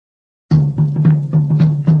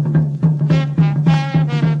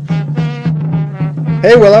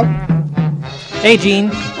Hey, Willow. Hey, Gene.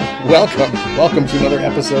 Welcome to another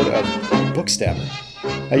episode of Bookstabber.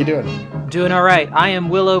 How you doing? Doing all right. I am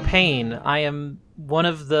Willow Payne. I am one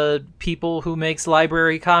of the people who makes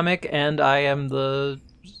Library Comic, and I am the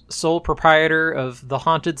sole proprietor of The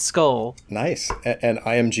Haunted Skull. Nice. And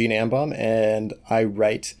I am Gene Ambom, and I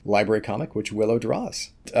write Library Comic, which Willow draws.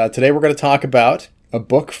 Today we're going to talk about a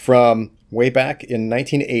book from way back in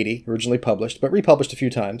 1980, originally published, but republished a few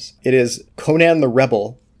times. It is Conan the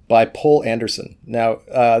Rebel by Poul Anderson. Now,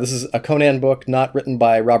 this is a Conan book not written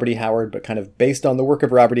by Robert E. Howard, but kind of based on the work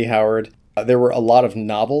of Robert E. Howard. There were a lot of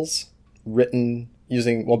novels written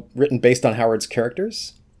based on Howard's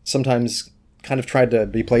characters, sometimes kind of tried to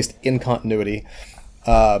be placed in continuity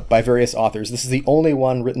by various authors. This is the only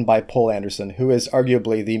one written by Poul Anderson, who is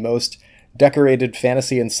arguably the most decorated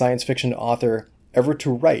fantasy and science fiction author ever to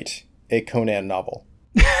write a Conan novel.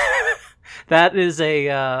 That is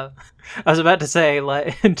I was about to say,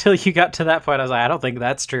 like, until you got to that point, I was like, I don't think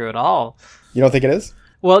that's true at all. You don't think it is?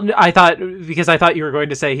 Well, I thought you were going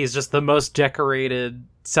to say he's just the most decorated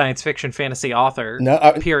science fiction fantasy author,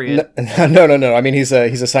 period. No. I mean, he's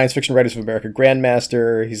a Science Fiction Writers of America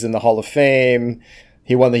Grandmaster. He's in the Hall of Fame.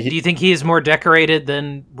 He won the... Do you think he is more decorated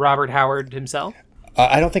than Robert Howard himself?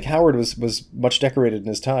 I don't think Howard was much decorated in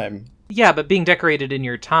his time. Yeah, but being decorated in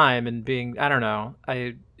your time and being, I don't know,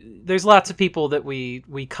 there's lots of people that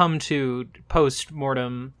we come to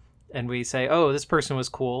post-mortem and we say, oh, this person was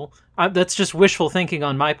cool. That's just wishful thinking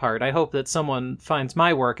on my part. I hope that someone finds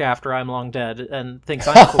my work after I'm long dead and thinks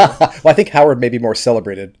I'm cool. Well, I think Howard may be more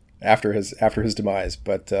celebrated after his demise,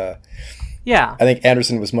 but yeah, I think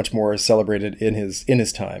Anderson was much more celebrated in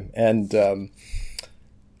his time. And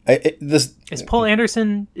is Poul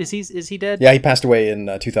Anderson, is he dead? Yeah, he passed away in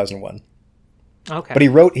 2001. Okay, but he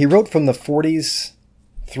wrote from the 40s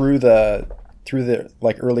through the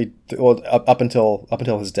like early, well, up until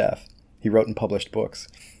his death. He wrote and published books,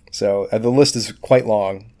 so the list is quite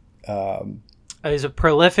long. He's a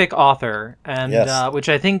prolific author, and yes. Which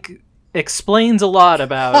I think explains a lot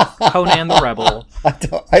about Conan the Rebel.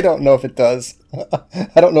 I don't know if it does.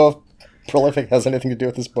 I don't know if prolific has anything to do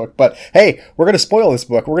with this book, but hey, we're going to spoil this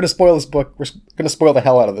book. We're going to spoil the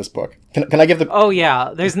hell out of this book. Can I give the... Oh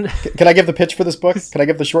yeah, Can I give the pitch for this book? Can I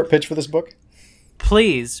give the short pitch for this book?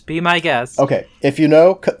 Please, be my guest. Okay, if you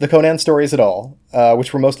know the Conan stories at all,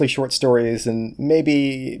 which were mostly short stories and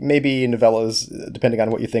maybe novellas, depending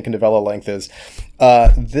on what you think a novella length is,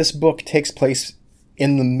 this book takes place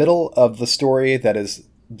in the middle of the story that is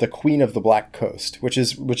the Queen of the Black Coast, which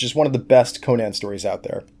is one of the best Conan stories out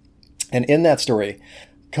there. And in that story,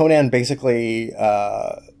 Conan basically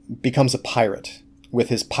becomes a pirate with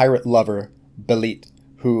his pirate lover, Belit,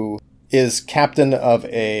 who is captain of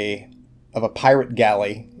a pirate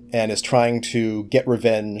galley and is trying to get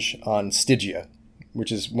revenge on Stygia,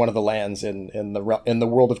 which is one of the lands in the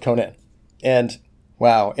world of Conan. And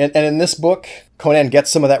wow, and in this book, Conan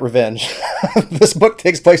gets some of that revenge. This book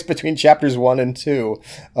takes place between chapters 1 and 2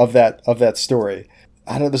 of that story.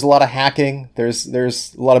 I don't know, there's a lot of hacking, there's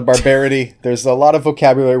a lot of barbarity, there's a lot of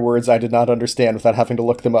vocabulary words I did not understand without having to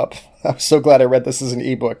look them up. I'm so glad I read this as an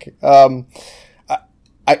ebook. I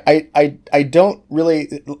don't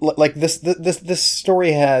really like this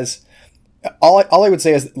story has all I would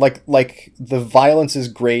say is like the violence is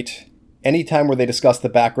great. Anytime where they discuss the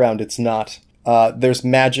background, it's not there's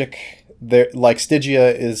magic there. Like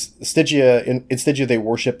in Stygia they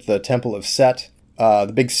worship the temple of Set,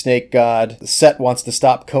 the big snake god. Set wants to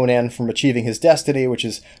stop Conan from achieving his destiny, which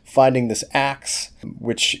is finding this axe,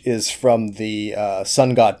 which is from the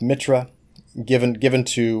sun god Mitra, given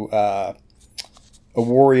to a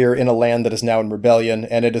warrior in a land that is now in rebellion,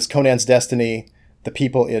 and it is Conan's destiny, the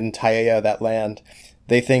people in Tyea, that land,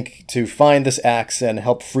 they think to find this axe and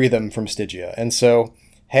help free them from Stygia. And so,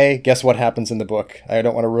 hey, guess what happens in the book? I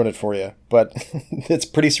don't want to ruin it for you, but it's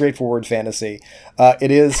pretty straightforward fantasy. It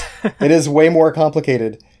is way more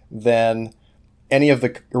complicated than any of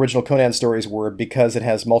the original Conan stories were, because it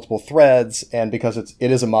has multiple threads and because it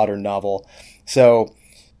is a modern novel. So...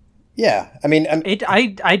 yeah, I mean...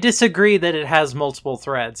 I disagree that it has multiple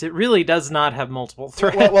threads. It really does not have multiple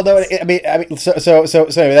threads. Well, no, I mean, so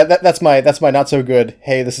anyway, that's my not so good,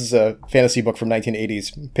 hey, this is a fantasy book from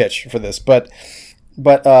 1980s pitch for this, but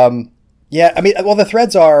yeah, I mean, well, the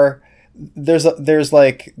threads are, there's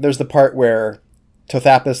the part where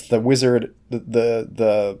Tothapis, the wizard,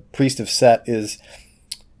 the priest of Set, is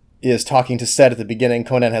talking to Set at the beginning.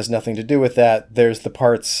 Conan has nothing to do with that. There's the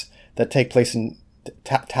parts that take place in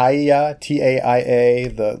Taia,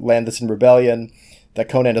 Taia, the land that's in rebellion. that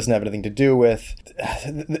Conan doesn't have anything to do with.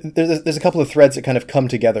 There's a couple of threads that kind of come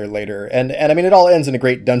together later, and I mean, it all ends in a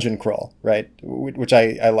great dungeon crawl, right? Which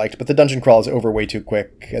I liked, but the dungeon crawl is over way too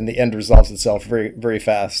quick, and the end resolves itself very, very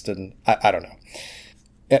fast, and I don't know.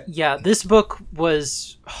 Yeah, this book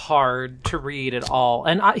was hard to read at all.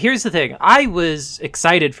 And here's the thing. I was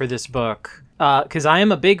excited for this book because I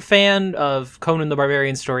am a big fan of Conan the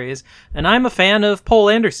Barbarian stories, and I'm a fan of Poul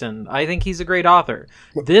Anderson. I think he's a great author.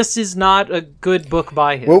 This is not a good book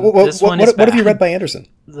by him. This one is bad. What have you read by Anderson?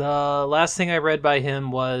 The last thing I read by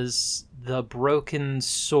him was The Broken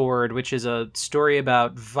Sword, which is a story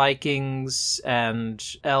about Vikings and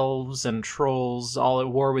elves and trolls all at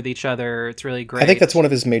war with each other. It's really great. I think that's one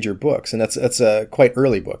of his major books, and that's a quite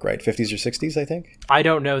early book, right? 50s or 60s, I think? I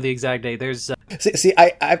don't know the exact date. There's...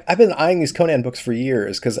 I've been eyeing these Conan books for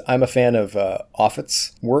years because I'm a fan of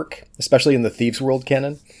Offit's work, especially in the Thieves' World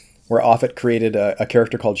canon, where Offit created a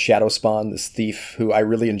character called Shadowspawn, this thief who I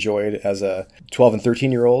really enjoyed as a 12 and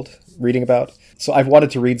 13-year-old reading about. So I've wanted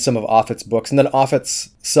to read some of Offit's books. And then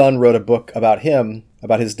Offit's son wrote a book about him,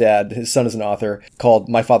 about his dad. His son is an author, called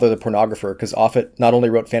My Father the Pornographer, because Offit not only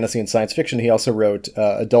wrote fantasy and science fiction, he also wrote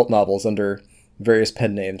adult novels under various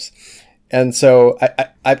pen names. And so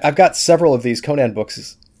I've got several of these Conan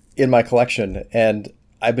books in my collection, and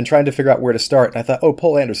I've been trying to figure out where to start. And I thought, oh,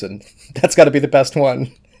 Poul Anderson, that's got to be the best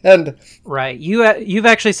one. And right, you've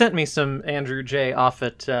actually sent me some Andrew J.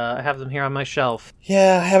 Offit. I have them here on my shelf.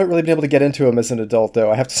 Yeah, I haven't really been able to get into them as an adult,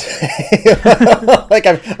 though. I have to say, like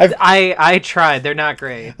I tried. They're not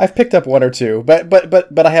great. I've picked up one or two, but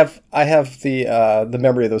I have the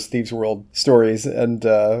memory of those Thieves' World stories, and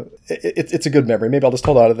it's a good memory. Maybe I'll just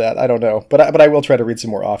hold on to that. I don't know, but I will try to read some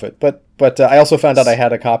more Offit. But I also found out I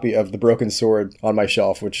had a copy of The Broken Sword on my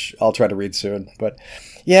shelf, which I'll try to read soon. But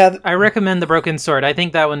yeah, I recommend The Broken Sword. I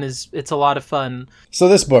think that one it's a lot of fun. So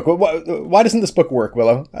this book, why doesn't this book work,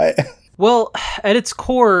 Willow? Well, at its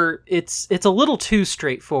core, it's a little too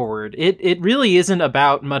straightforward. It really isn't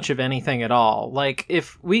about much of anything at all. Like,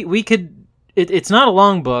 if we could... It's not a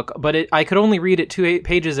long book, but I could only read it 2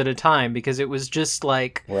 pages at a time because it was just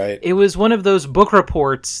like... Right. It was one of those book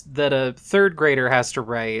reports that a third grader has to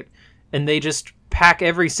write, and they just pack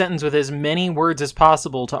every sentence with as many words as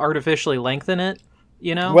possible to artificially lengthen it,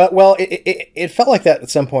 you know? Well, it felt like that at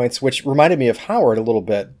some points, which reminded me of Howard a little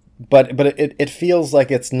bit. But it feels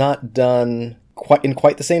like it's not done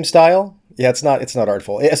quite the same style. Yeah, it's not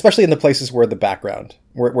artful, especially in the places where the background,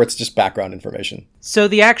 where it's just background information. So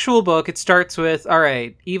the actual book, it starts with, all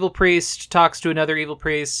right, evil priest talks to another evil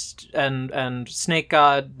priest, and Snake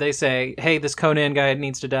God, they say, hey, this Conan guy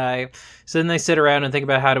needs to die. So then they sit around and think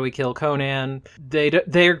about how do we kill Conan.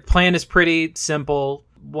 Their plan is pretty simple.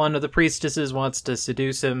 One of the priestesses wants to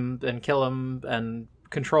seduce him and kill him and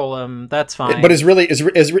control him. That's fine. But is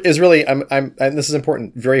really I'm and this is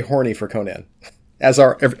important, very horny for Conan. As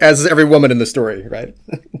is every woman in the story, right?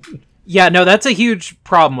 Yeah, no, that's a huge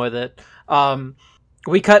problem with it.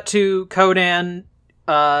 We cut to Conan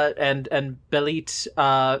and Belit.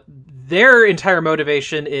 Their entire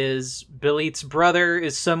motivation is Belit's brother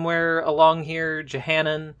is somewhere along here,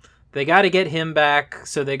 Jehannan. They got to get him back,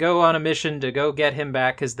 so they go on a mission to go get him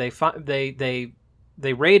back because they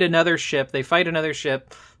raid another ship. They fight another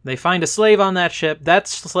ship. They find a slave on that ship. That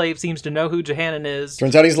slave seems to know who Jehannan is.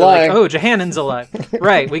 Turns out he's lying. Like, oh, Jehannan's alive.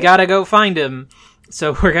 Right, we gotta go find him.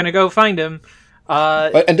 So we're gonna go find him.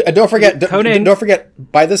 And don't forget, don't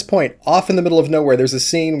forget, by this point, off in the middle of nowhere, there's a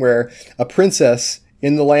scene where a princess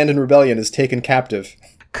in the land in rebellion is taken captive.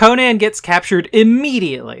 Conan gets captured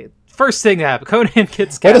immediately. First thing that happened, Conan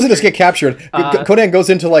gets captured. He doesn't just get captured. Conan goes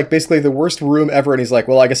into like basically the worst room ever, and he's like,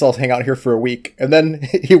 well, I guess I'll hang out here for a week. And then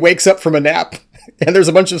he wakes up from a nap, and there's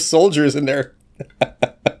a bunch of soldiers in there.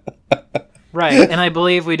 Right, and I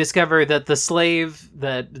believe we discover that the slave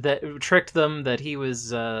that tricked them, that he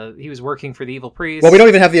was working for the evil priest. Well, we don't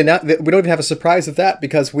even have a surprise of that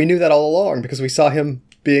because we knew that all along because we saw him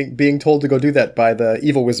being told to go do that by the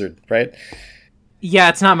evil wizard, right? Yeah,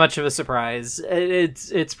 it's not much of a surprise.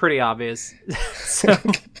 It's pretty obvious.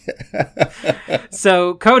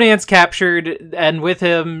 So Conan's captured, and with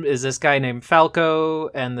him is this guy named Falco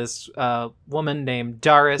and this woman named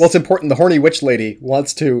Daris. Well, it's important. The horny witch lady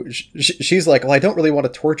wants to... She's like, well, I don't really want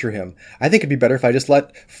to torture him. I think it'd be better if I just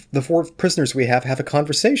let the 4 prisoners we have a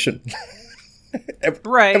conversation.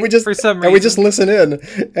 Right, and we just, for some reason. And we just listen in.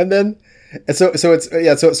 And then... And so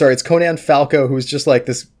it's Conan Falco, who's just like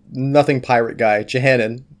this nothing pirate guy,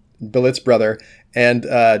 Jehannan, Belit's brother, and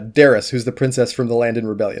Daris, who's the princess from the land in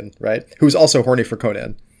rebellion, right? Who's also horny for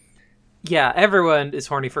Conan. Yeah, everyone is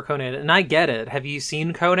horny for Conan, and I get it. Have you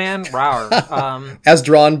seen Conan? Rawr. As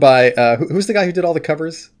drawn by who's the guy who did all the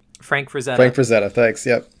covers? Frank Frazetta. Frank Frazetta, thanks.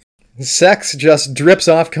 Yep. Sex just drips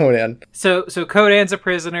off Conan. So Conan's a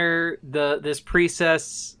prisoner. This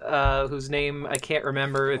priestess, whose name I can't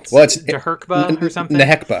remember. It's Dehekba or something.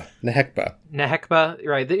 Nehekba,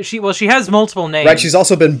 right? She has multiple names. Right. She's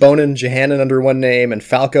also been Bonin Johannan under one name and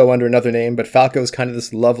Falco under another name. But Falco's kind of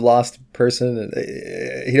this love lost person, and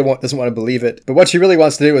he doesn't want to believe it. But what she really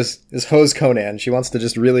wants to do is hose Conan. She wants to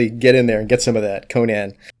just really get in there and get some of that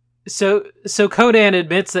Conan. So Conan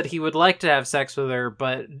admits that he would like to have sex with her,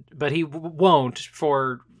 but he won't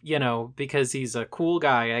because he's a cool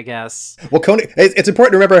guy, I guess. Well, Conan. It's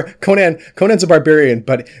important to remember Conan's a barbarian,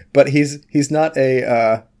 but he's not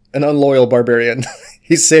an unloyal barbarian.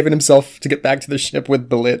 He's saving himself to get back to the ship with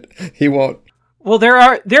Belit. He won't. Well, there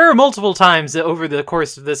are multiple times over the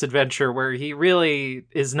course of this adventure where he really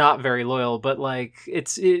is not very loyal, but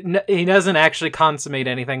he doesn't actually consummate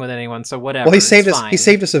anything with anyone, so whatever. Well, he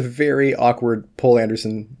saved us a very awkward Poul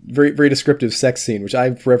Anderson, very very descriptive sex scene, which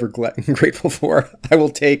I'm forever grateful for. I will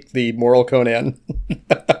take the moral Conan.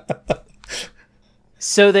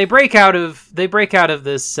 So they break out of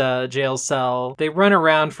this jail cell. They run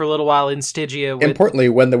around for a little while in Stygia. Importantly,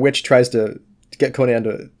 when the witch tries to get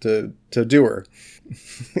Conan to do her,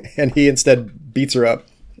 and he instead beats her up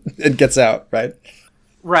and gets out, right?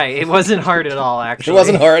 Right. It wasn't hard at all, actually. It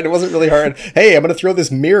wasn't hard. It wasn't really hard. Hey, I'm going to throw this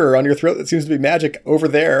mirror on your throat that seems to be magic over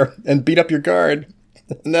there and beat up your guard.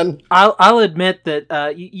 And then I'll admit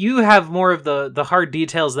that you have more of the hard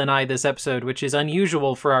details than I this episode, which is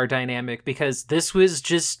unusual for our dynamic because this was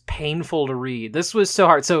just painful to read. This was so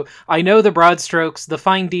hard. So I know the broad strokes, the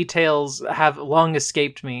fine details have long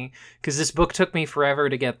escaped me because this book took me forever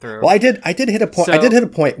to get through. Well, I did hit a point. I did hit a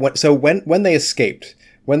point. When they escaped.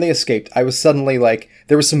 I was suddenly like,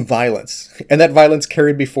 there was some violence, and that violence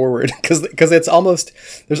carried me forward because there's almost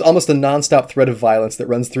a nonstop thread of violence that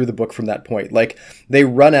runs through the book from that point. Like they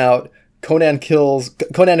run out, Conan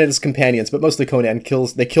and his companions, but mostly Conan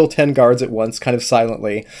they kill 10 guards at once, kind of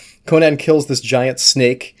silently. Conan kills this giant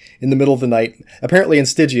snake in the middle of the night. Apparently in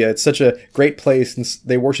Stygia, it's such a great place, and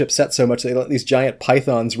they worship Set so much they let these giant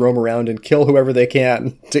pythons roam around and kill whoever they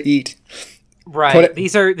can to eat. Right.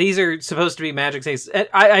 These are supposed to be magic snakes.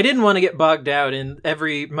 I didn't want to get bogged down in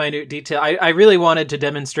every minute detail. I really wanted to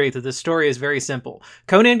demonstrate that the story is very simple.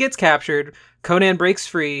 Conan gets captured. Conan breaks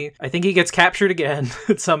free. I think he gets captured again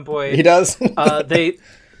at some point. He does. They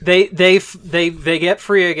get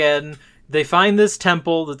free again. They find this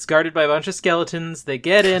temple that's guarded by a bunch of skeletons. They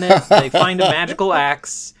get in it. They find a magical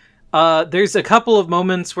axe. There's a couple of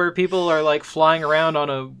moments where people are like flying around on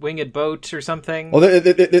a winged boat or something. Well,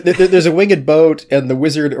 there's a winged boat, and the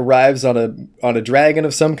wizard arrives on a dragon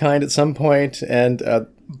of some kind at some point, and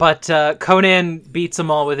but Conan beats them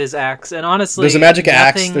all with his axe. And honestly, there's a magic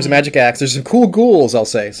axe. There's some cool ghouls. I'll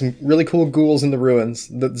say some really cool ghouls in the ruins.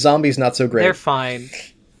 The zombies not so great. They're fine,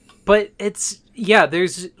 but there's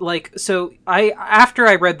after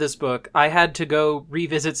I read this book, I had to go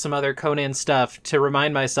revisit some other Conan stuff to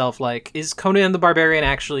remind myself, like, is Conan the Barbarian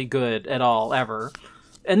actually good at all, ever?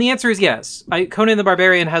 And the answer is yes. Conan the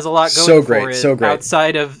Barbarian has a lot going for it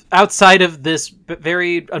outside of this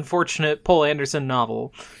very unfortunate Poul Anderson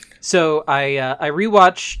novel. So I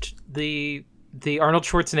rewatched the Arnold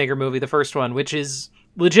Schwarzenegger movie, the first one, which is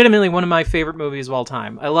legitimately one of my favorite movies of all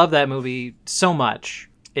time. I love that movie so much.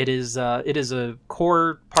 It is a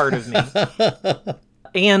core part of me.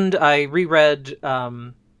 And I reread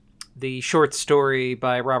the short story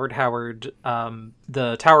by Robert Howard,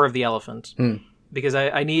 The Tower of the Elephant, because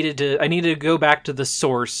I needed to go back to the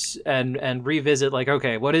source and revisit, like,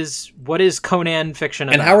 okay, what is Conan fiction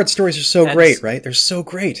about? And Howard's stories are so great, right? They're so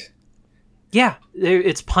great. Yeah,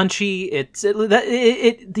 it's punchy. Here's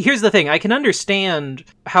the thing. I can understand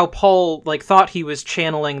how Paul thought he was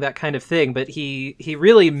channeling that kind of thing, but he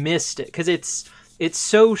really missed it because it's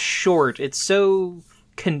so short, it's so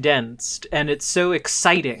condensed, and it's so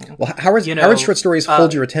exciting. Well, Howard's short stories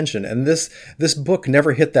hold your attention, and this book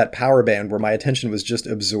never hit that power band where my attention was just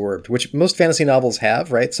absorbed, which most fantasy novels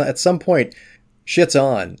have, right? So at some point, shit's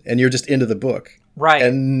on, and you're just into the book. Right.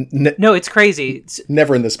 And no, it's crazy. It's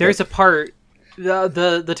never in this book. There's a part...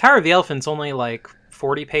 The Tower of the Elephant's only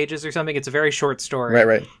 40 pages or something. It's a very short story.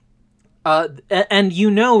 Right. And you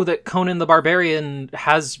know that Conan the Barbarian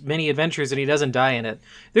has many adventures and he doesn't die in it.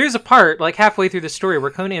 There's a part, halfway through the story, where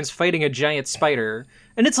Conan's fighting a giant spider.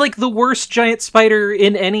 And it's the worst giant spider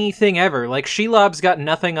in anything ever. Shelob's got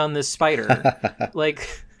nothing on this spider.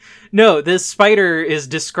 No, this spider is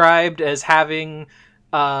described as having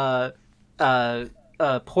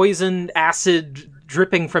poison acid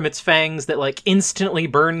dripping from its fangs that instantly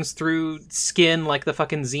burns through skin like the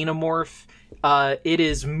fucking xenomorph. It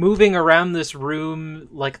is moving around this room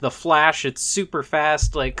like the Flash. It's super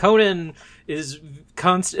fast. Like Conan is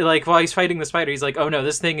constant. Like while he's fighting the spider, he's like, "Oh no,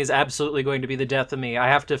 this thing is absolutely going to be the death of me. I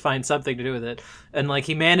have to find something to do with it." And like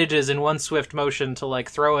he manages in one swift motion to like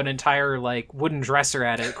throw an entire like wooden dresser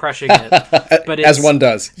at it, crushing it. But it's, as one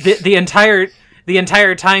does, the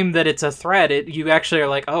entire time that it's a threat, you actually are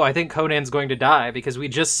like, "Oh, I think Conan's going to die," because we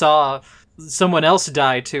just saw someone else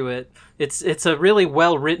die to it. It's a really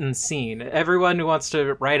well written scene. Everyone who wants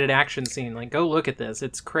to write an action scene, like, go look at this.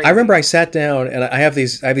 It's crazy. I remember I sat down and I have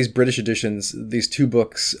these British editions, these 2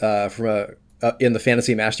 books from in the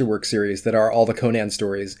Fantasy Masterworks series that are all the Conan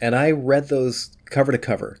stories, and I read those cover to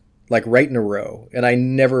cover, like right in a row, and I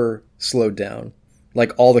never slowed down,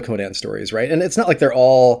 like all the Conan stories, right? And it's not like they're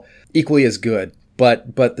all equally as good,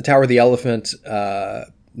 but the Tower of the Elephant,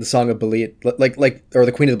 the Song of Belit, like or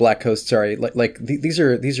the Queen of the Black Coast, sorry, these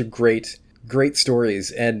are great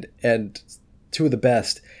stories and 2 of the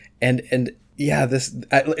best, and yeah,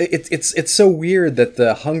 it's so weird that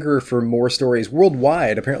the hunger for more stories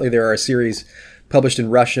worldwide. Apparently, there are a series published in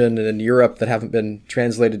Russian and in Europe that haven't been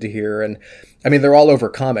translated to here, and I mean they're all over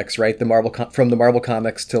comics, right? From the Marvel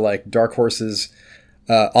comics to like Dark Horse's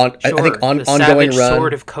I think the ongoing Savage run,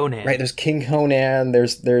 Sword of Conan, right? There's King Conan.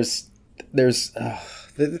 There's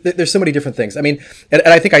so many different things. I mean, and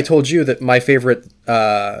I think I told you that my favorite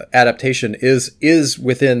adaptation is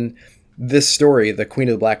within this story, the Queen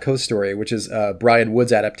of the Black Coast story, which is Brian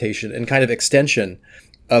Wood's adaptation and kind of extension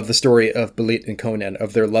of the story of Belit and Conan,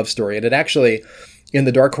 of their love story. And it actually, in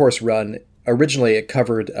the Dark Horse run, originally it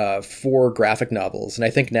covered 4 graphic novels, and I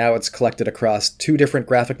think now it's collected across 2 different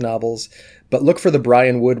graphic novels. But look for the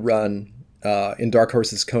Brian Wood run in Dark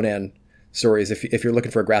Horse's Conan stories if you're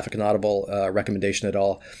looking for a graphic novel recommendation at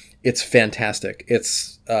all. It's fantastic.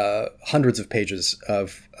 It's hundreds of pages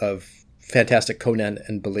of fantastic Conan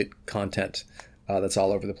and Belit content that's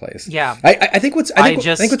all over the place. Yeah, I think what's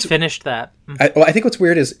finished that. I think what's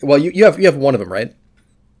weird is, well, you have one of them, right?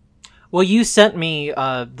 Well, you sent me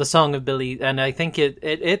the Song of Belit, and I think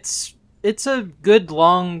it's a good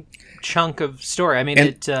long chunk of story. I mean,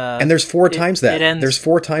 and there's 4 times that. There's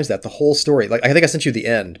 4 times that, the whole story. Like I think I sent you the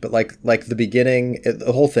end, but like the beginning,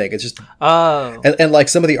 the whole thing. It's just and like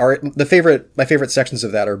some of the art. My favorite sections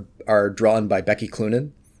of that are drawn by Becky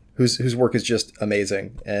Cloonan, whose work is just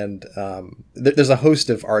amazing. And there's a host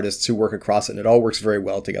of artists who work across it, and it all works very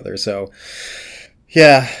well together. So.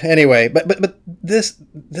 Yeah. Anyway, but this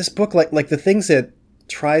book, like the things it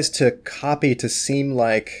tries to copy to seem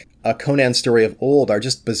like a Conan story of old, are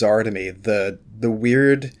just bizarre to me. The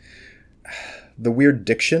weird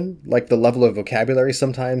diction, like the level of vocabulary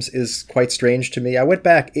sometimes is quite strange to me. I went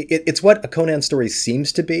back. It's what a Conan story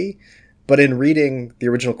seems to be, but in reading the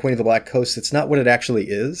original Queen of the Black Coast, it's not what it actually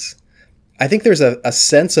is. I think there's a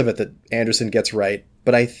sense of it that Anderson gets right,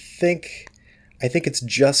 but I think it's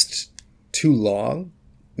just too long,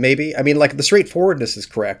 maybe. I mean, like the straightforwardness is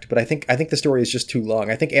correct, but I think the story is just too long.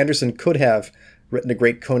 I think Anderson could have written a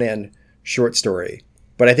great Conan short story,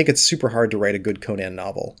 but I think it's super hard to write a good Conan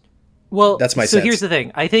novel. Well, that's my sense. So here's the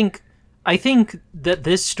thing. I think that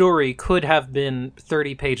this story could have been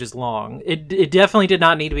 30 pages long. It definitely did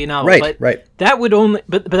not need to be a novel. Right. That would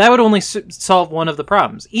only solve one of the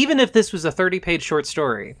problems. Even if this was a 30-page short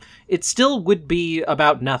story, it still would be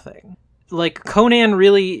about nothing. Like, Conan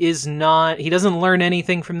really is not... He doesn't learn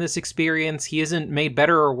anything from this experience. He isn't made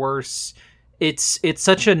better or worse. It's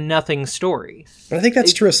such a nothing story. But I think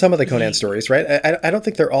that's true of some of the Conan stories, right? I don't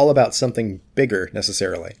think they're all about something bigger,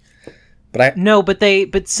 necessarily. But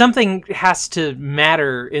something has to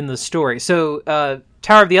matter in the story. So,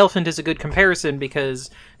 Tower of the Elephant is a good comparison, because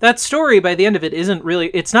that story, by the end of it,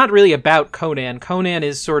 it's not really about Conan. Conan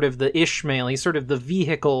is sort of the Ishmael. He's sort of the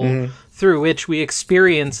vehicle through which we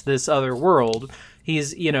experience this other world.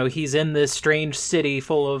 He's in this strange city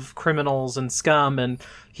full of criminals and scum, and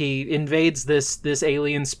he invades this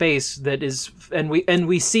alien space that is, and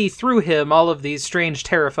we see through him all of these strange,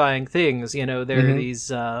 terrifying things. There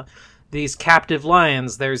are these captive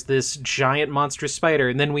lions, there's this giant monstrous spider,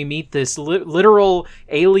 and then we meet this literal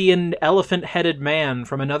alien elephant-headed man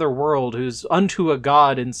from another world who's unto a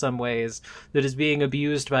god in some ways, that is being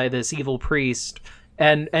abused by this evil priest.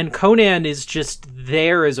 And Conan is just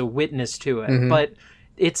there as a witness to it, but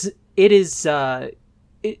it's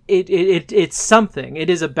something. It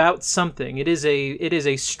is about something. It is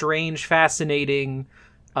a strange, fascinating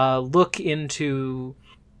look into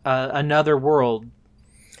another world.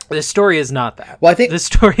 This story is not that. Well, I think this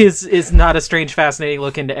story is not a strange, fascinating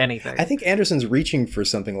look into anything. I think Anderson's reaching for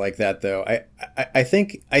something like that, though. I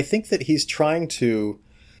think that he's trying to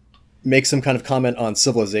makes some kind of comment on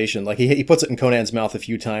civilization. Like he puts it in Conan's mouth a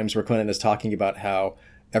few times, where Conan is talking about how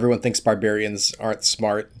everyone thinks barbarians aren't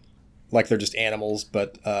smart, like they're just animals,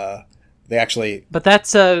 but they actually. But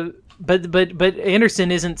that's but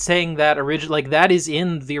Anderson isn't saying that original, like that is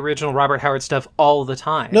in the original Robert Howard stuff all the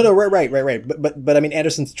time. No, right. But I mean,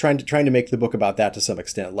 Anderson's trying to make the book about that to some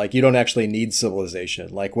extent. Like you don't actually need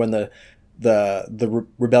civilization. Like when the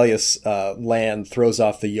rebellious land throws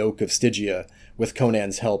off the yoke of Stygia with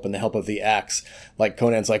Conan's help and the help of the axe. Like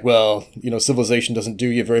Conan's like, well, civilization doesn't do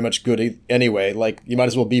you very much good anyway. Like you might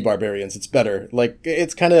as well be barbarians. It's better. Like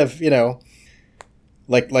it's kind of,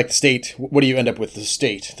 like the state. What do you end up with? The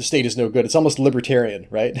state. The state is no good. It's almost libertarian,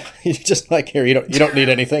 right? You just like here. You don't need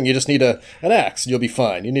anything. You just need an axe. You'll be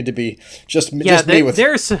fine. You need to be just me with.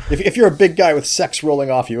 If you're a big guy with sex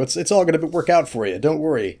rolling off you, it's all going to work out for you. Don't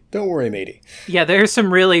worry, matey. Yeah, there's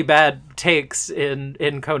some really bad takes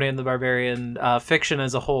in Conan the Barbarian fiction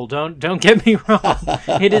as a whole. Don't get me wrong.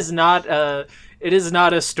 It is not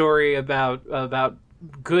a story about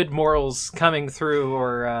good morals coming through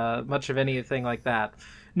or much of anything like that.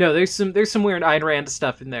 No, there's some weird Ayn Rand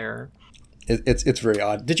stuff in there. It's very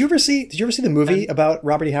odd. Did you ever see the movie about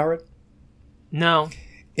Robert E. Howard? No.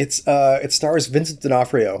 It stars Vincent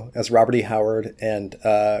D'Onofrio as Robert E. Howard and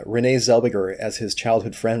Renee Zellweger as his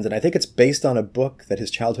childhood friend, and I think it's based on a book that his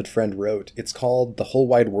childhood friend wrote. It's called The Whole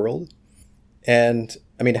Wide World. And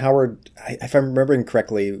I mean, Howard, if I'm remembering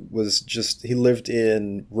correctly, he lived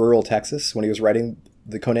in rural Texas when he was writing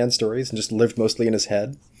the Conan stories and just lived mostly in his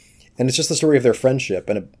head. And it's just the story of their friendship.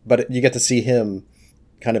 But you get to see him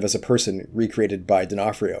kind of as a person recreated by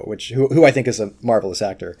D'Onofrio, who I think is a marvelous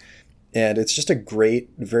actor. And it's just a great,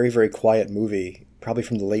 very, very quiet movie, probably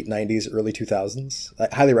from the late 90s, early 2000s.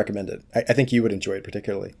 I highly recommend it. I think you would enjoy it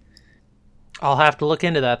particularly. I'll have to look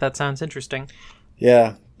into that. That sounds interesting.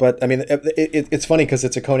 Yeah, but I mean, it's funny because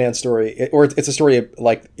it's a Conan story, or it's a story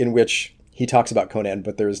like in which he talks about Conan,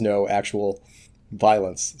 but there's no actual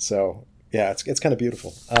violence. So yeah, it's kind of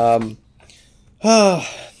beautiful. I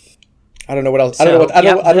don't know what else. I don't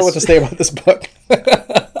know what to say about this book.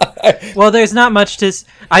 Well, there's not much to.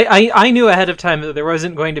 I knew ahead of time that there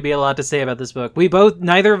wasn't going to be a lot to say about this book.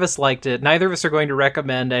 Neither of us liked it. Neither of us are going to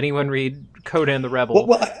recommend anyone read Conan the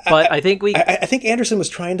Rebel. I think Anderson was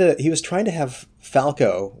trying to have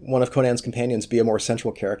Falco, one of Conan's companions, be a more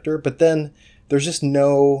central character, but then there's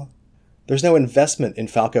no investment in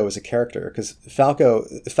Falco as a character, because Falco,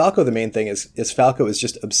 the main thing is Falco is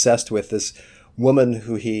just obsessed with this woman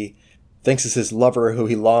who he thinks is his lover, who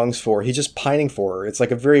he longs for. He's just pining for her. It's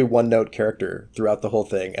like a very one-note character throughout the whole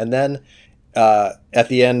thing. And then at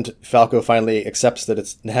the end, Falco finally accepts that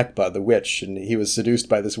it's Nehekba, the witch, and he was seduced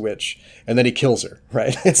by this witch, and then he kills her,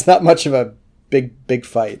 right? It's not much of a big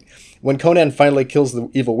fight. When Conan finally kills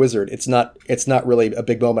the evil wizard, it's not really a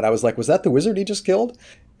big moment. I was like, was that the wizard he just killed?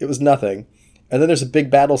 It was nothing. And then there's a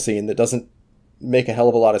big battle scene that doesn't make a hell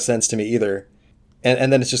of a lot of sense to me either.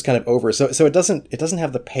 And then it's just kind of over. So it doesn't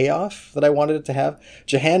have the payoff that I wanted it to have.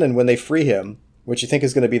 Jehannan, when they free him, which you think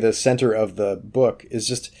is going to be the center of the book, is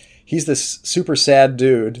just, he's this super sad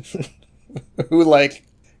dude who like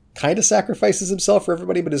kind of sacrifices himself for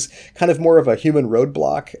everybody, but is kind of more of a human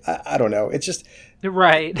roadblock. I don't know. It's just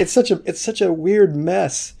right. It's such a weird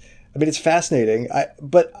mess. I mean, it's fascinating.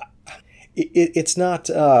 But it's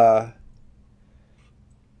not.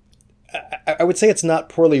 I would say it's not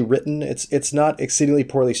poorly written. It's not exceedingly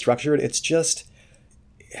poorly structured. It's just,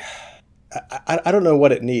 I don't know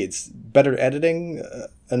what it needs. Better editing,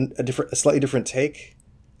 a slightly different take.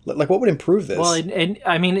 Like, what would improve this? Well,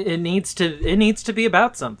 I mean, it needs to be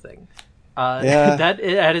about something. That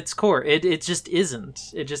at its core, it just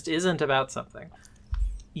isn't. It just isn't about something.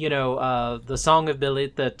 The Song of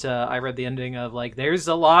Belit that I read the ending of, like, there's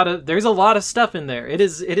a lot of stuff in there. It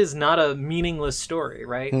is not a meaningless story,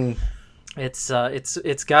 right? It's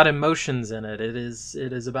got emotions in it. It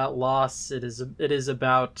is about loss. It is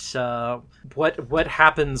about what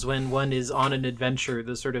happens when one is on an adventure,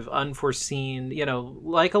 the sort of unforeseen,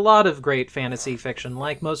 like a lot of great fantasy fiction,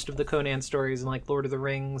 like most of the Conan stories and like Lord of the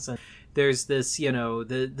Rings. And there's this,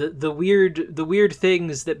 the weird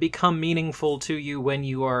things that become meaningful to you when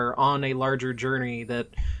you are on a larger journey that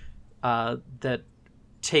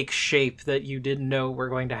take shape that you didn't know were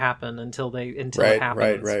going to happen until it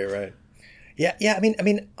happens. Right. Yeah. I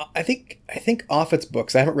mean, I think Offutt's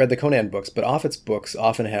books, I haven't read the Conan books, but Offutt's books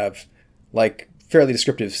often have like fairly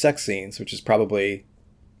descriptive sex scenes, which is probably,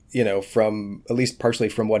 from at least partially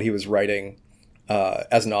from what he was writing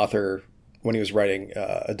as an author when he was writing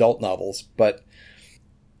adult novels. But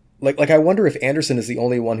like I wonder if Anderson is the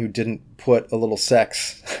only one who didn't put a little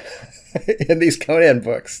sex in these Conan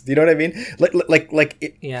books. Do you know what I mean?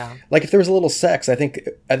 Yeah. Like if there was a little sex, I think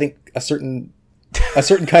a certain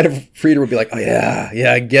kind of reader would be like, oh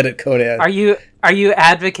yeah, I get it, Conan. Are you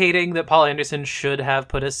advocating that Paul Anderson should have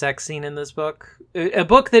put a sex scene in this book? A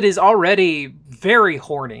book that is already very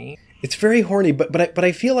horny. It's very horny, but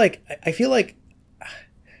I feel like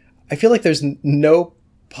there's no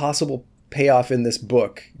possible payoff in this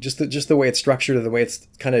book. Just the way it's structured and the way it's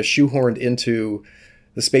kind of shoehorned into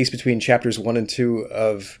the space between chapters 1 and 2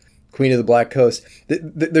 of Queen of the Black Coast.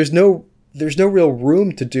 There's no real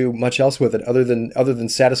room to do much else with it other than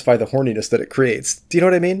satisfy the horniness that it creates. Do you know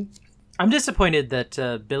what I mean? I'm disappointed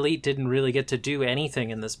that Billy didn't really get to do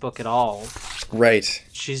anything in this book at all. Right.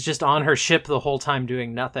 She's just on her ship the whole time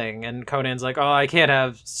doing nothing, and Conan's like, oh, I can't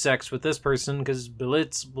have sex with this person because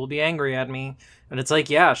Belitz will be angry at me. And it's like,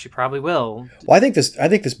 yeah, she probably will. Well, I think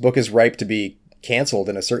this book is ripe to be canceled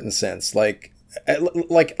in a certain sense. Like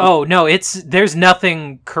oh no, there's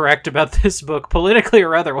nothing correct about this book, politically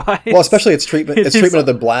or otherwise. Well, especially its treatment of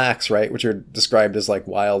the blacks, right, which are described as like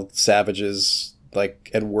wild savages,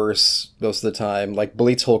 like, and worse most of the time. Like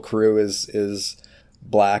Belitz's whole crew is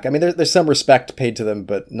black. I mean, there's some respect paid to them,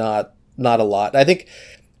 but not a lot. I think,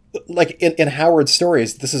 like in Howard's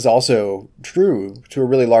stories, this is also true to a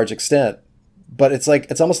really large extent. But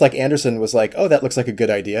it's almost like Anderson was like, oh, that looks like a good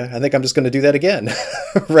idea. I think I'm just going to do that again,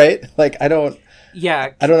 right? Like I don't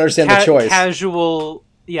understand the choice.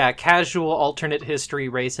 Casual alternate history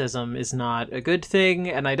racism is not a good thing,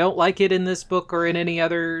 and I don't like it in this book or in any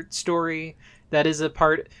other story. That is a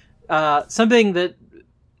part, something that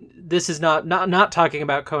this is not talking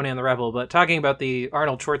about Conan the Rebel, but talking about the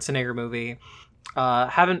Arnold Schwarzenegger movie.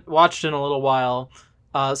 Haven't watched in a little while.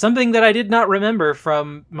 Something that I did not remember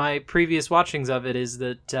from my previous watchings of it is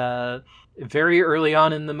that very early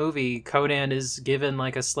on in the movie, Conan is given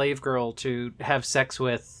like a slave girl to have sex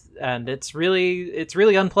with, and it's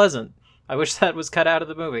really unpleasant. I wish that was cut out of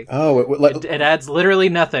the movie. Oh, it adds literally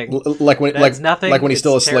nothing. Nothing. Like when he's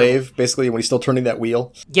still a terrible. slave, basically, when he's still turning that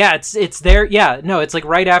wheel. Yeah, it's there. Yeah, no, it's like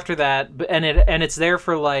right after that, and it's there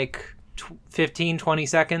for like 15, 20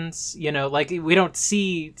 seconds. You know, like we don't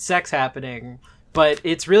see sex happening. But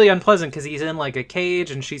it's really unpleasant because he's in like a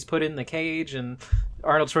cage and she's put in the cage, and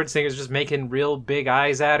Arnold Schwarzenegger's just making real big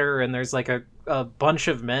eyes at her, and there's like a bunch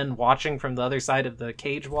of men watching from the other side of the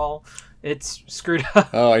cage wall. It's screwed up.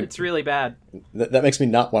 Oh, it's really bad. That makes me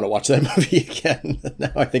not want to watch that movie again.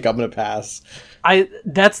 Now I think I'm going to pass.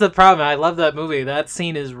 That's the problem. I love that movie. That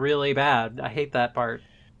scene is really bad. I hate that part.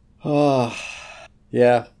 Oh,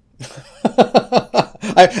 yeah.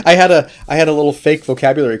 I had a little fake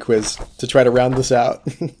vocabulary quiz to try to round this out.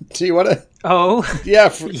 Do you want to? Oh,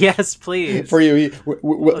 yeah. Yes, please. For you,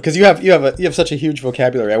 because you have such a huge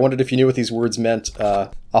vocabulary. I wondered if you knew what these words meant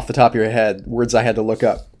off the top of your head. Words I had to look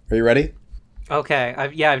up. Are you ready? Okay.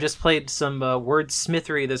 I've just played some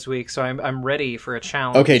wordsmithery this week, so I'm ready for a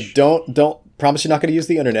challenge. Okay. Don't promise you're not going to use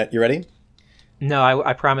the internet. You ready? No,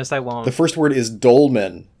 I promise I won't. The first word is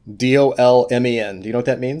dolmen. Dolmen. Do you know what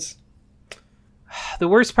that means? The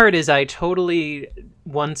worst part is I totally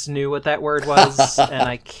once knew what that word was, and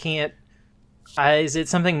I can't... is it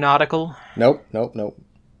something nautical? Nope.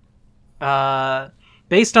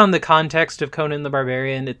 Based on the context of Conan the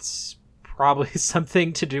Barbarian, it's probably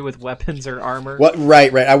something to do with weapons or armor. What?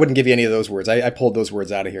 Right. I wouldn't give you any of those words. I pulled those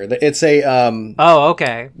words out of here. It's a... Oh,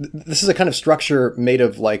 okay. This is a kind of structure made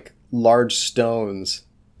of, like, large stones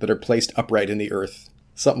that are placed upright in the earth.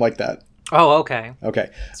 Something like that. Oh, okay. Okay.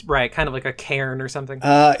 It's right, kind of like a cairn or something.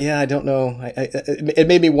 Yeah, I don't know. It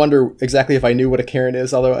made me wonder exactly if I knew what a cairn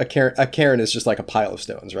is, although a cairn is just like a pile of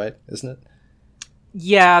stones, right? Isn't it?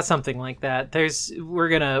 Yeah, something like that. We're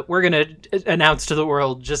gonna announce to the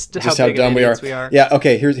world just how big dumb we are. Yeah,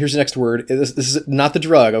 okay, here's the next word. This is not the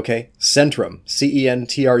drug, okay? Centrum.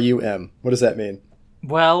 Centrum. What does that mean?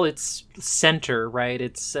 Well, it's center, right?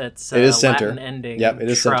 It is center. Latin ending. Yep, it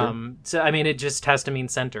is center. So, I mean, it just has to mean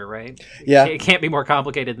center, right? Yeah. It can't be more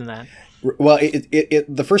complicated than that. Well,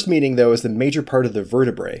 the first meaning, though, is the major part of the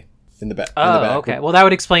vertebrae in the back. Oh, okay. Well, that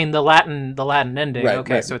would explain the Latin ending. Right,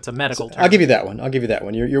 okay, right. so it's a medical term. I'll give you that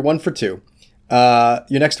one. You're 1 for 2. Your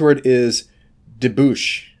next word is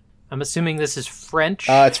debouche. I'm assuming this is French.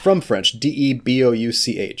 It's from French.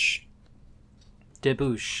 Debouch.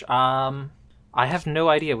 Debouche. I have no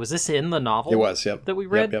idea. Was this in the novel? It was, yep. That we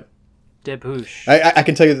read? Yep. Debouche. I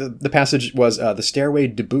can tell you the passage was the stairway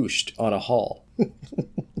debouched on a hall.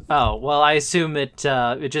 Oh, well, I assume it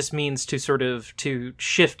just means to sort of to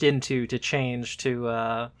shift into, to change,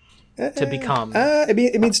 to to become?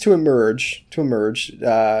 It means to emerge. To emerge.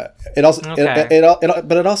 It also. Okay.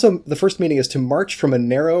 But it also, the first meaning is to march from a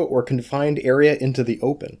narrow or confined area into the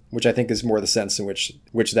open, which I think is more the sense in which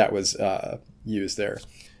that was used there.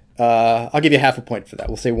 I'll give you half a point for that.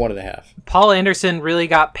 We'll say 1.5. Paul Anderson really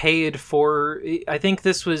got paid for. I think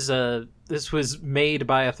this was made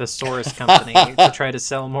by a thesaurus company to try to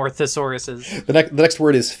sell more thesauruses. The next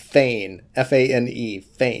word is feign. F-A-N-E.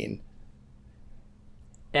 Feign.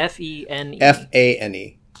 F-E-N-E.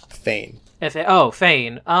 F-A-N-E. Feign.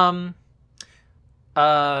 Feign.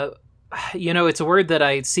 It's a word that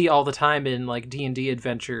I see all the time in like D&D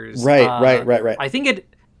adventures. Right. I think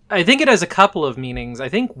it has a couple of meanings. I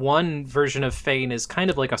think one version of feign is kind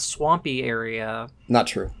of like a swampy area. Not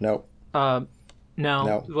true. No.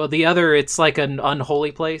 No. Well, the other, it's like an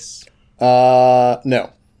unholy place.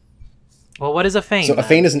 No. Well, what is a feign? So a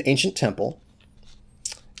feign is an ancient temple.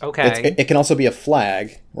 Okay. It can also be a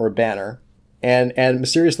flag or a banner, and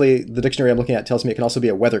mysteriously, the dictionary I'm looking at tells me it can also be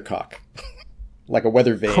a weathercock, like a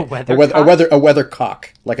weather vane. A weathercock,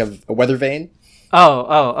 like a weather vane.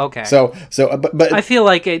 Oh, okay. But I feel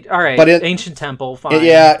like it. All right, but ancient temple. Fine.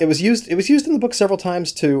 It was used in the book several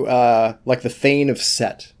times to like the Thane of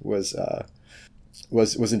Set was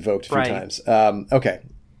invoked a few times. Okay,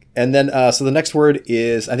 and then so the next word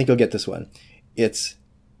is, I think you'll get this one. It's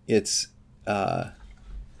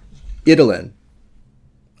Eidolon.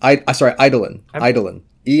 Eidolon. Eidolon.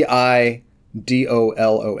 E-I-D-O-L-O-N.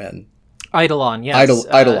 Eidolon, yes.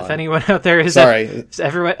 Eidolon. If anyone out there is... Sorry.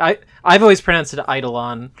 Everyone, I've always pronounced it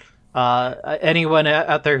Eidolon. Anyone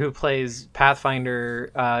out there who plays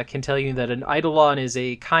Pathfinder can tell you that an Eidolon is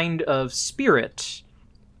a kind of spirit,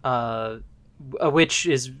 which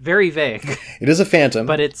is very vague. It is a phantom.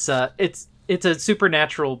 But it's a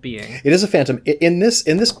supernatural being. It is a phantom. In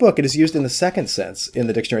this book, it is used in the second sense in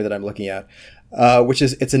the dictionary that I'm looking at, which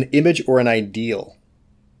is it's an image or an ideal.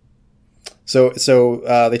 So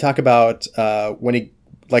they talk about when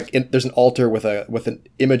there's an altar with an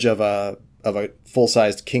image of a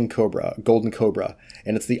full-sized king cobra, golden cobra,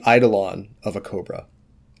 and it's the eidolon of a cobra.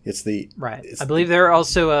 It's the right. I believe there are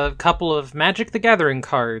also a couple of Magic the Gathering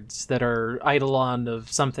cards that are eidolon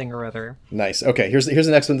of something or other. Nice. Okay, here's the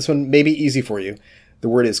next one. This one may be easy for you. The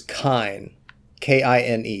word is kine.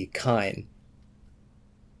 K-I-N-E. Kine.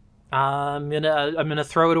 I'm gonna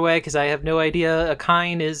throw it away because I have no idea. A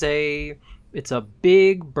kine is it's a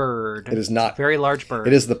big bird. It is not. Very large bird.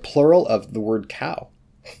 It is the plural of the word cow.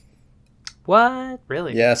 What?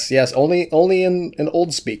 Really? Yes. Only in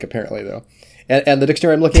old speak, apparently, though. And the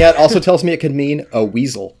dictionary I'm looking at also tells me it could mean a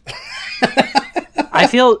weasel. I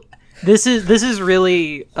feel this is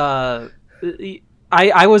really...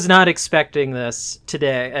 I was not expecting this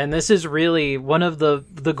today, and this is really one of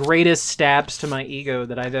the greatest stabs to my ego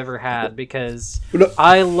that I've ever had, because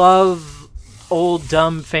I love old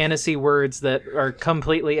dumb fantasy words that are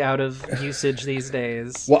completely out of usage these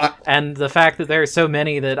days. And the fact that there are so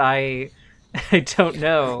many that I don't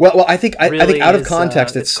know. Well, I think out of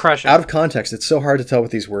context, it's crushing. Out of context, it's so hard to tell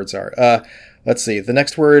what these words are. Let's see. The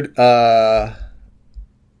next word,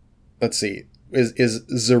 is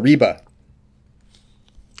Zariba.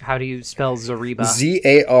 How do you spell Zariba?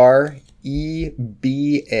 Z-A-R-E-B-A.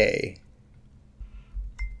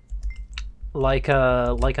 Like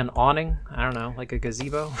an awning? I don't know, like a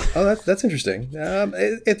gazebo. Oh, that's interesting.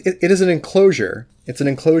 It is an enclosure. It's an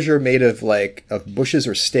enclosure made of bushes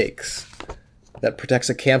or stakes that protects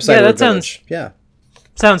a campsite or a village.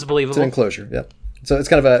 Sounds believable. It's an enclosure. Yeah. So it's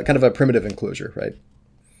kind of a primitive enclosure, right?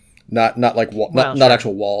 Not like not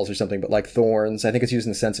actual walls or something, but like thorns. I think it's used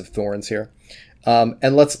in the sense of thorns here. And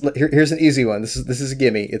here's an easy one. This is a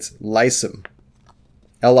gimme. It's lissome.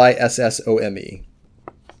 L-I-S-S-O-M-E.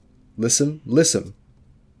 Lissome.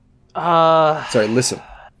 Sorry, lissome.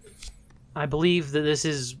 I believe that this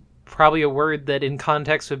is probably a word that in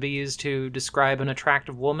context would be used to describe an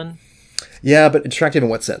attractive woman. Yeah, but attractive in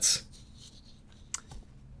what sense?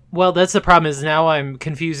 Well, that's the problem, is now I'm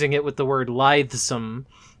confusing it with the word lithesome,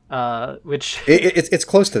 which... It's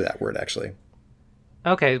close to that word, actually.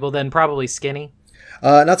 Okay, well then probably skinny.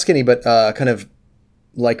 Not skinny, but kind of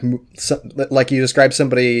like you describe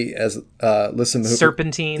somebody as listen,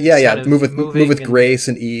 serpentine. Yeah. Move with grace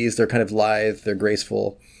and ease. They're kind of lithe. They're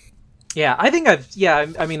graceful. Yeah, I think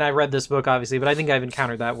I read this book obviously, but I think I've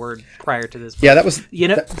encountered that word prior to this book. Yeah, that was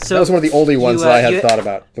that was one of the oldie ones that I had thought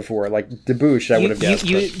about before. Like debouche, I would have guessed.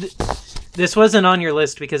 This wasn't on your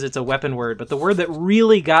list because it's a weapon word, but the word that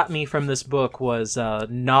really got me from this book was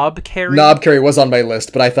knob carry. Knob carry was on my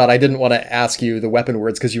list, but I thought I didn't want to ask you the weapon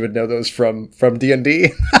words because you would know those from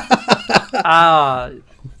D&D.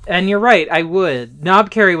 And you're right, I would.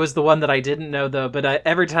 Knobkerry was the one that I didn't know, though, but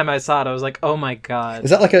every time I saw it, I was like, oh my god. Is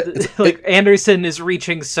that like a... like, Anderson is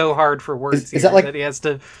reaching so hard for words is that like, that he has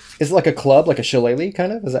to... Is it like a club, like a shillelagh,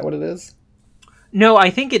 kind of? Is that what it is? No, I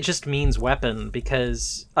think it just means weapon,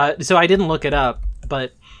 because... so I didn't look it up,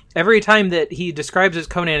 but every time that he describes as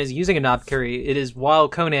Conan as using a knobkerry, it is while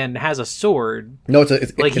Conan has a sword. No,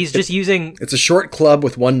 he's just using... It's a short club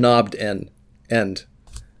with one knobbed end.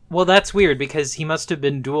 Well, that's weird, because he must have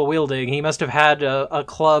been dual-wielding. He must have had a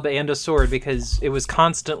club and a sword, because it was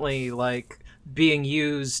constantly, like, being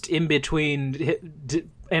used in between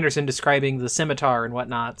Anderson describing the scimitar and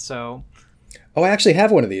whatnot, so... Oh, I actually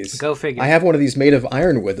have one of these. Go figure. I have one of these made of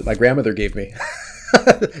ironwood that my grandmother gave me.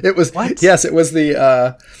 It was... What? Yes, it was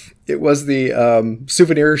the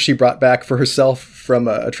souvenir she brought back for herself from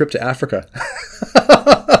a trip to Africa.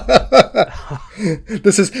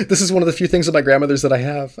 This is one of the few things of my grandmother's that I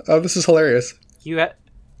have. Oh, this is hilarious.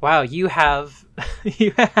 Wow, you have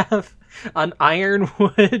an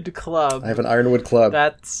ironwood club. I have an ironwood club.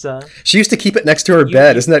 That's she used to keep it next to her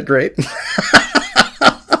bed. Isn't that great?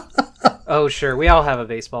 Oh, sure. We all have a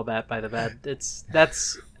baseball bat by the bed.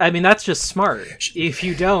 That's just smart. If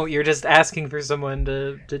you don't, you're just asking for someone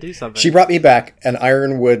to do something. She brought me back an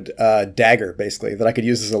ironwood dagger, basically, that I could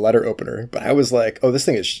use as a letter opener. But I was like, oh, this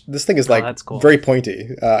thing is like that's cool. Very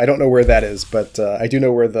pointy. I don't know where that is, but I do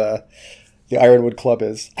know where the ironwood club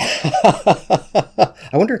is. I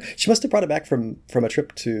wonder, she must have brought it back from a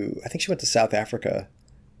trip to, I think she went to South Africa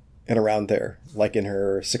and around there, like in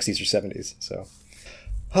her 60s or 70s. So...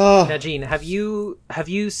 Now, Gene, have you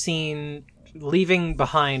seen Leaving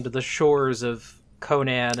Behind the Shores of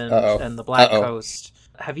Conan and the Black Coast?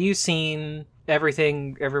 Have you seen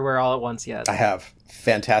Everything Everywhere All at Once yet? I have.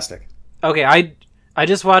 Fantastic. Okay, I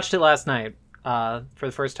just watched it last night for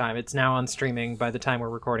the first time. It's now on streaming by the time we're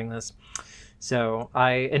recording this. So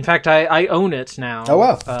I own it now. Oh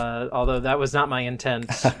wow! Although that was not my intent,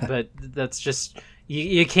 but that's just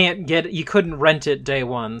you couldn't rent it day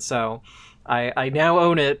one, so. I now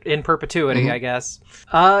own it in perpetuity, I guess.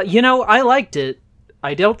 I liked it.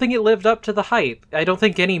 I don't think it lived up to the hype. I don't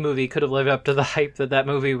think any movie could have lived up to the hype that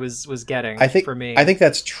movie was getting, for me. I think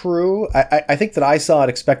that's true. I think that I saw it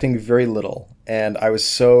expecting very little, and I was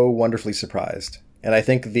so wonderfully surprised. And I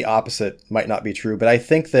think the opposite might not be true, but I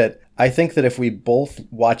think that if we both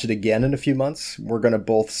watch it again in a few months, we're going to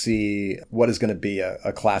both see what is going to be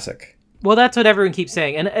a classic. Well, that's what everyone keeps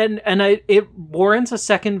saying, and it warrants a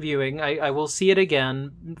second viewing. I will see it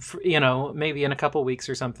again, maybe in a couple weeks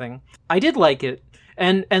or something. I did like it,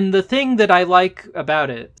 and the thing that I like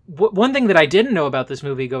about it, one thing that I didn't know about this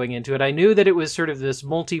movie going into it, I knew that it was sort of this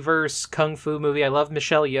multiverse kung fu movie. I love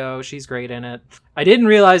Michelle Yeoh; she's great in it. I didn't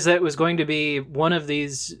realize that it was going to be one of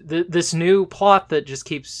these this new plot that just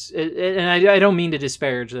keeps. And I don't mean to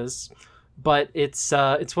disparage this. But it's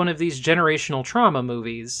one of these generational trauma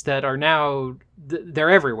movies that are now they're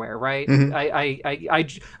everywhere, right? Mm-hmm.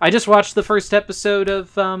 I just watched the first episode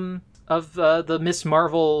of the Miss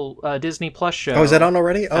Marvel Disney Plus show. Oh, is that on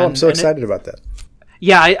already? Oh, I'm so excited about that.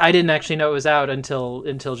 Yeah, I didn't actually know it was out until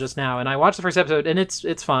just now, and I watched the first episode, and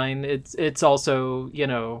it's fine. It's also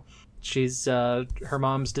she's her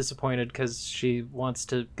mom's disappointed because she wants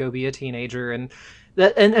to go be a teenager and.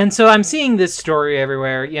 And so I'm seeing this story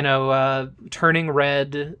everywhere. Turning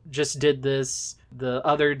Red just did this. The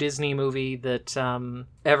other Disney movie that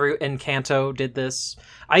Encanto did this.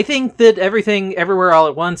 I think that Everything Everywhere All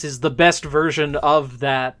at Once is the best version of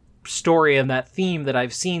that story and that theme that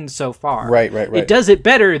I've seen so far. Right. It does it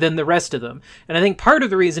better than the rest of them. And I think part of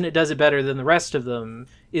the reason it does it better than the rest of them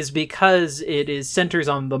is because it centers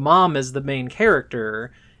on the mom as the main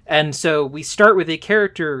character. And so we start with a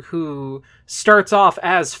character who starts off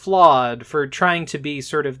as flawed for trying to be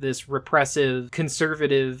sort of this repressive,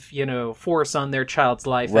 conservative, force on their child's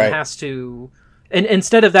life, right. And has to... And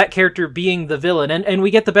instead of that character being the villain, and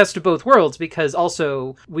we get the best of both worlds, because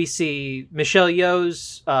also we see Michelle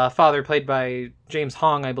Yeoh's father, played by James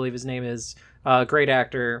Hong, I believe his name is, great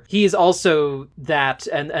actor. He's also that,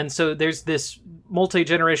 and so there's this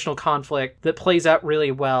multi-generational conflict that plays out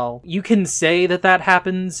really well. You can say that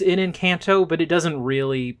happens in Encanto, but it doesn't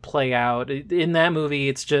really play out. In that movie,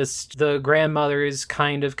 it's just the grandmother is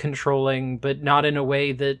kind of controlling, but not in a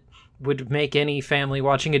way that would make any family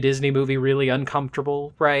watching a Disney movie really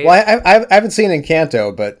uncomfortable, right? Well, I haven't seen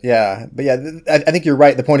Encanto, but yeah, I think you're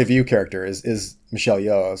right. The point of view character is Michelle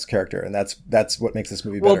Yeoh's character, and that's what makes this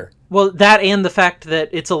movie better. Well, that and the fact that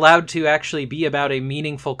it's allowed to actually be about a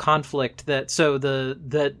meaningful conflict. The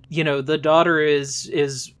daughter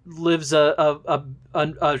lives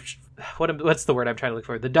a what's the word I'm trying to look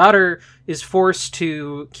for? The daughter is forced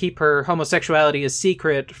to keep her homosexuality a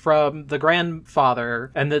secret from the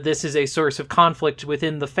grandfather, and that this is a source of conflict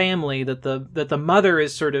within the family, that the mother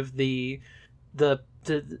is sort of the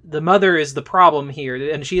mother is the problem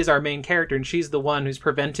here, and she is our main character, and she's the one who's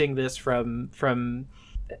preventing this from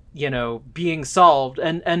being solved.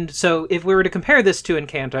 And so if we were to compare this to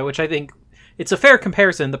Encanto, which I think it's a fair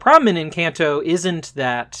comparison, the problem in Encanto isn't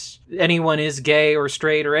that anyone is gay or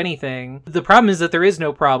straight or anything. The problem is that there is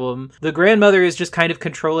no problem. The grandmother is just kind of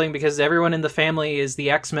controlling because everyone in the family is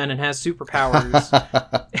the X-Men and has superpowers.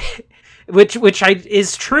 Which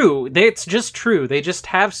is true. It's just true. They just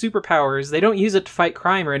have superpowers. They don't use it to fight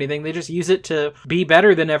crime or anything. They just use it to be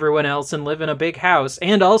better than everyone else and live in a big house.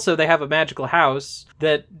 And also they have a magical house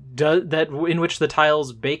that in which the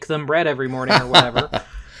tiles bake them bread every morning or whatever.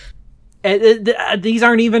 These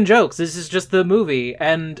aren't even jokes. This is just the movie.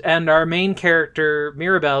 And our main character,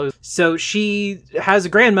 Mirabel, so she has a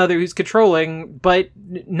grandmother who's controlling, but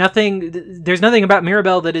there's nothing about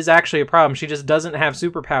Mirabel that is actually a problem. She just doesn't have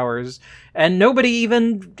superpowers. And nobody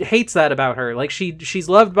even hates that about her. Like, she's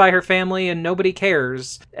loved by her family and nobody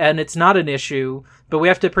cares. And it's not an issue, but we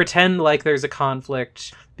have to pretend like there's a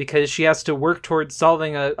conflict because she has to work towards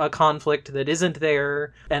solving a conflict that isn't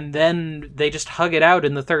there, and then they just hug it out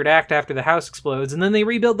in the third act after the house explodes, and then they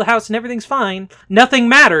rebuild the house and everything's fine. Nothing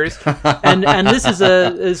matters. and this is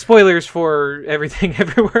a spoilers for Everything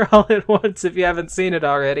Everywhere All at Once if you haven't seen it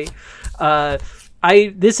already.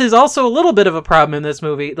 This is also a little bit of a problem in this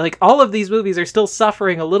movie. Like, all of these movies are still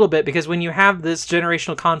suffering a little bit because when you have this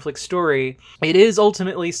generational conflict story, it is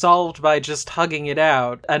ultimately solved by just hugging it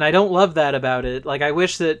out. And I don't love that about it. Like, I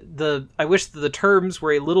wish that the terms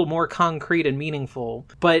were a little more concrete and meaningful.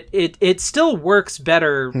 But it still works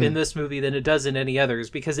better in this movie than it does in any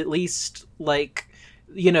others, because at least, like,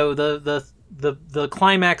 the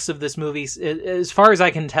climax of this movie, as far as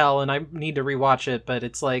I can tell, and I need to rewatch it, but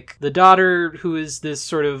it's like the daughter, who is this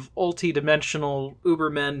sort of multi-dimensional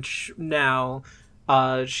Ubermensch now,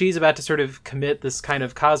 she's about to sort of commit this kind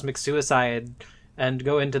of cosmic suicide and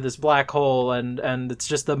go into this black hole, and it's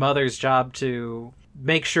just the mother's job to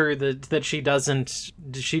make sure that she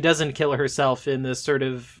doesn't kill herself in this sort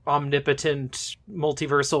of omnipotent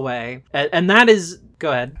multiversal way. And that is,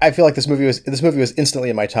 go ahead. I feel like this movie was instantly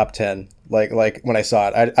in my top 10. Like when I saw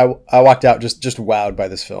it, I walked out just wowed by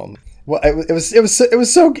this film. Well, it was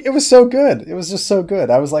so good. It was just so good.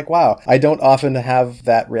 I was like, wow. I don't often have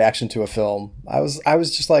that reaction to a film. I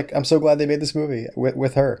was just like, I'm so glad they made this movie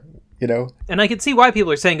with her. And I can see why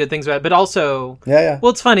people are saying good things about it, but also, yeah.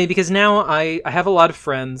 Well, it's funny because now I have a lot of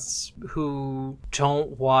friends who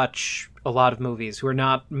don't watch a lot of movies, who are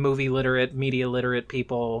not movie literate, media literate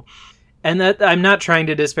people, and that I'm not trying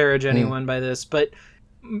to disparage anyone by this, but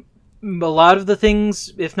a lot of the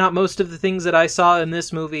things, if not most of the things that I saw in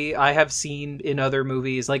this movie, I have seen in other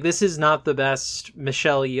movies. Like, this is not the best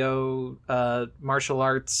Michelle Yeoh martial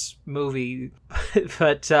arts movie,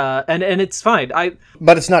 but and it's fine.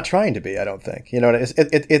 But it's not trying to be. I don't think.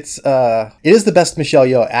 It is the best Michelle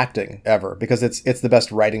Yeoh acting ever, because it's the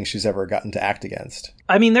best writing she's ever gotten to act against.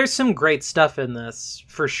 I mean, there's some great stuff in this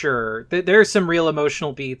for sure. There are some real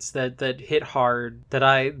emotional beats that hit hard that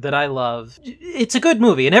I love. It's a good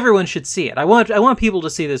movie, and everyone should see it. I want people to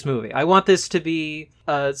see this movie. I want this to be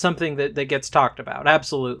something that gets talked about.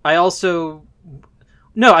 Absolutely. I also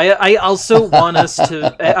want us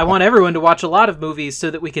to. I want everyone to watch a lot of movies so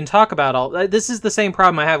that we can talk about all. This is the same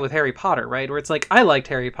problem I have with Harry Potter, right? Where it's like, I liked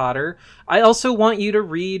Harry Potter. I also want you to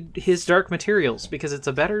read his Dark Materials, because it's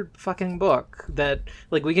a better fucking book. That,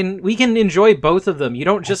 like, we can enjoy both of them. You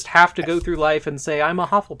don't just have to go through life and say, I'm a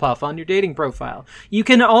Hufflepuff on your dating profile. You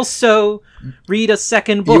can also read a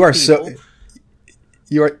second book.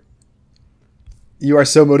 You are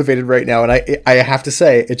so motivated right now, and I have to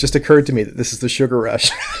say, it just occurred to me that this is the sugar rush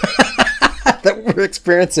that we're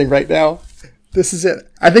experiencing right now. This is it.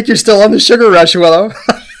 I think you're still on the sugar rush, Willow.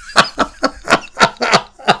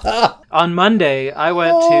 On Monday, I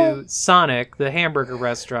went to Sonic, the hamburger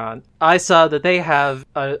restaurant. I saw that they have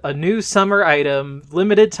a new summer item,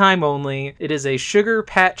 limited time only. It is a Sugar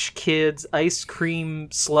Patch Kids ice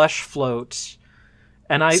cream slush float.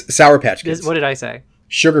 And Sour Patch Kids. What did I say?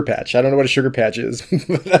 Sugar Patch. I don't know what a Sugar Patch is.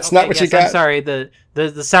 That's not what you got. I'm sorry. The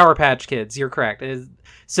The Sour Patch Kids. You're correct.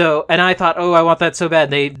 So, and I thought, oh, I want that so bad.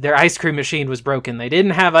 Their ice cream machine was broken. They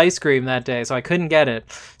didn't have ice cream that day, so I couldn't get it.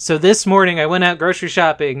 So this morning I went out grocery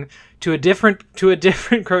shopping to a different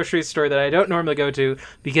grocery store that I don't normally go to,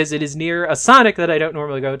 because it is near a Sonic that I don't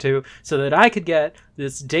normally go to, so that I could get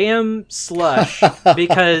this damn slush.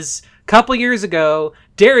 Because a couple years ago,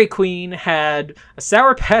 Dairy Queen had a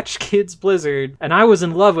Sour Patch Kids Blizzard, and I was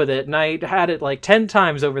in love with it, and I had it like 10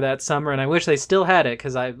 times over that summer, and I wish they still had it,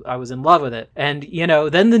 because I was in love with it. And,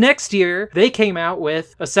 then the next year, they came out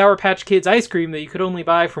with a Sour Patch Kids ice cream that you could only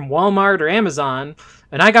buy from Walmart or Amazon,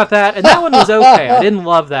 and I got that, and that one was okay. I didn't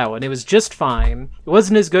love that one. It was just fine. It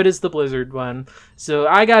wasn't as good as the Blizzard one. So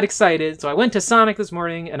I got excited. So I went to Sonic this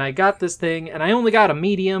morning, and I got this thing, and I only got a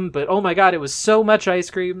medium, but oh my god, it was so much ice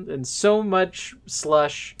cream and so much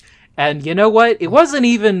slush. And you know what? It wasn't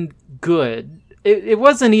even good. It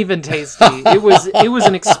wasn't even tasty. It was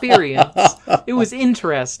an experience. It was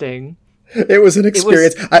interesting. It was an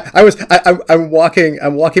experience. I'm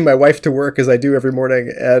walking my wife to work, as I do every morning,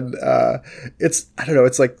 and it's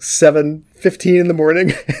like 7:15 in the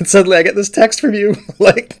morning, and suddenly I get this text from you,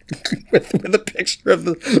 like with a picture of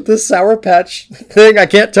the Sour Patch thing. I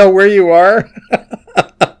can't tell where you are.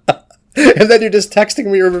 And then you're just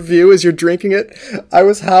texting me a review as you're drinking it. I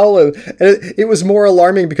was howling, and it was more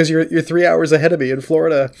alarming because you're 3 hours ahead of me in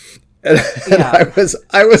Florida. And yeah.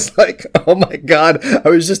 I was like, oh my god! I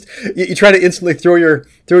was just you try to instantly throw your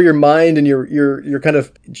mind and your kind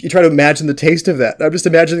of, you try to imagine the taste of that. I'm just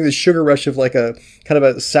imagining the sugar rush of like a kind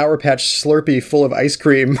of a Sour Patch Slurpee full of ice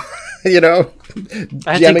cream,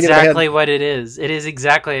 That's exactly what it is. It is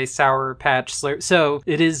exactly a Sour Patch Slurp. So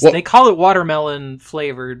it is. Well, they call it watermelon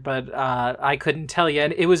flavored, but I couldn't tell you.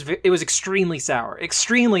 And it was extremely sour.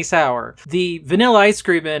 Extremely sour. The vanilla ice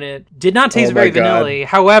cream in it did not taste very vanilla-y.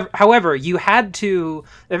 However, you had to,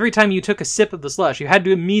 every time you took a sip of the slush, you had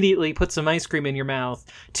to immediately put some ice cream in your mouth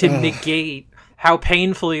to negate how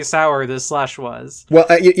painfully sour this slush was. Well,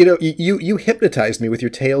 you hypnotized me with your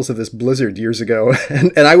tales of this Blizzard years ago,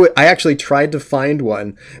 and I actually tried to find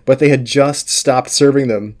one, but they had just stopped serving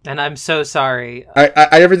them. And I'm so sorry.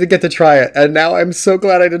 I never did get to try it, and now I'm so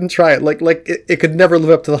glad I didn't try it. Like it could never live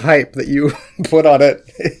up to the hype that you put on it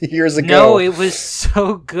years ago. No, it was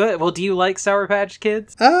so good. Well, do you like Sour Patch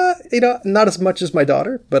Kids? Not as much as my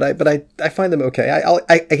daughter, but I find them okay.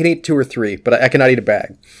 I can eat 2 or 3, but I cannot eat a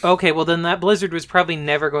bag. Okay, well then that Blizzard was probably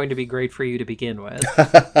never going to be great for you to begin with.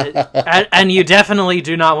 And you definitely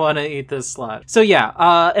do not want to eat this slot. So yeah,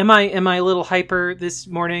 am I a little hyper this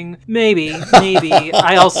morning? Maybe.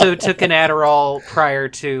 I also took an Adderall prior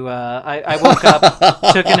to I woke up,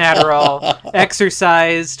 took an Adderall,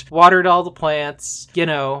 exercised, watered all the plants.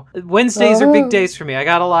 Wednesdays are big days for me. I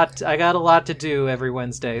got a lot to do every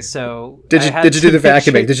Wednesday. So did you do the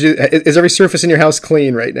vacuuming? Is every surface in your house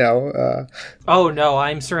clean right now? Oh no,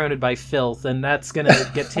 I'm surrounded by filth, and that's gonna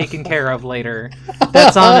get taken care of later.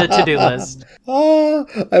 That's on the to-do list. Oh,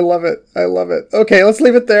 I love it. Okay, let's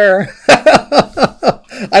leave it there.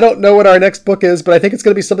 I don't know what our next book is, but I think it's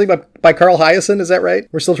going to be something by Carl Hiaasen. Is that right?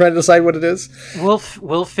 We're still trying to decide what it is. We'll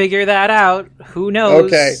figure that out. Who knows?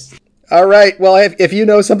 Okay. All right. Well, if you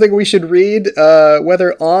know something we should read,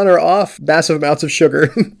 whether on or off massive amounts of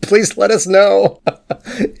sugar, please let us know.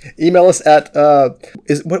 Email us at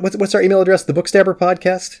what's our email address? The Bookstabber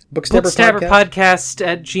Podcast. Bookstabberpodcast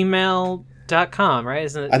at gmail.com,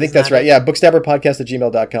 right? I think that's right. Yeah, bookstabberpodcast at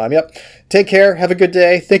gmail.com. Yep. Take care. Have a good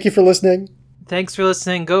day. Thank you for listening. Thanks for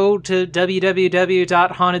listening. Go to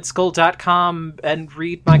www.hauntedskull.com and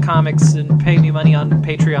read my comics and pay me money on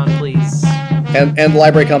Patreon, please. And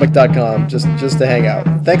librarycomic.com, just to hang out.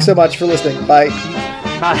 Thanks so much for listening. Bye.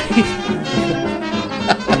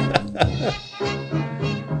 Bye.